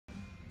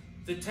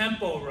the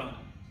tempo run.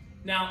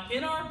 Now,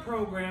 in our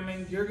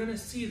programming, you're gonna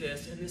see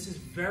this, and this is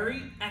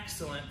very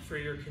excellent for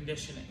your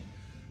conditioning.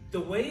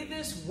 The way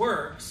this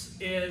works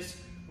is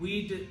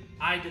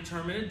I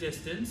determine a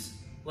distance,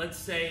 let's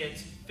say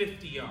it's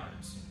 50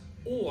 yards,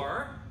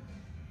 or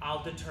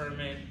I'll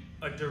determine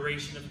a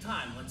duration of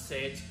time, let's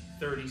say it's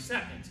 30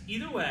 seconds.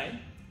 Either way,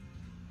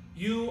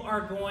 you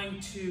are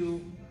going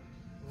to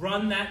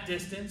run that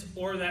distance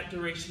or that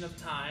duration of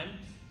time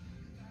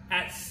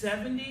at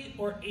 70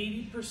 or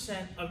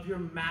 80% of your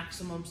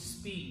maximum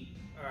speed,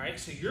 all right?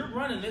 So you're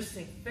running this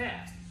thing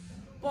fast,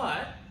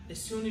 but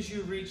as soon as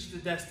you reach the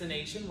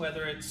destination,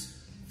 whether it's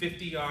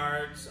 50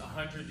 yards,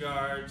 100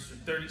 yards, or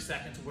 30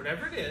 seconds, or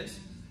whatever it is,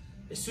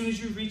 as soon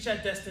as you reach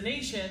that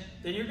destination,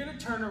 then you're gonna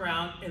turn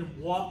around and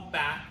walk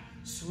back,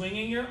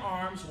 swinging your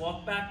arms,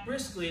 walk back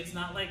briskly. It's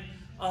not like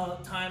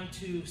time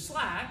to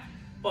slack,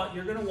 but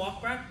you're gonna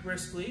walk back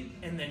briskly,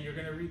 and then you're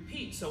gonna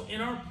repeat. So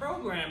in our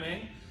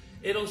programming,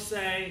 it'll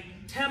say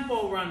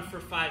tempo run for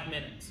 5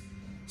 minutes.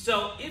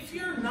 So if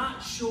you're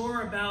not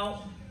sure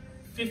about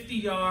 50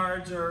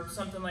 yards or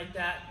something like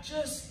that,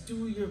 just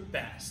do your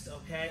best,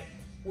 okay?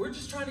 We're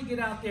just trying to get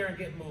out there and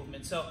get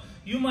movement. So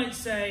you might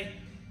say,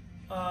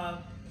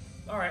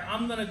 all right,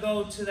 I'm gonna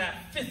go to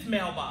that 5th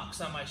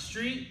mailbox on my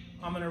street.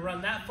 I'm gonna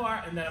run that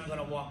far, and then I'm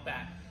gonna walk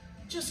back.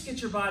 Just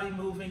get your body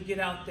moving, get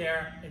out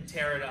there and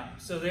tear it up.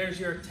 So there's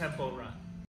your tempo run.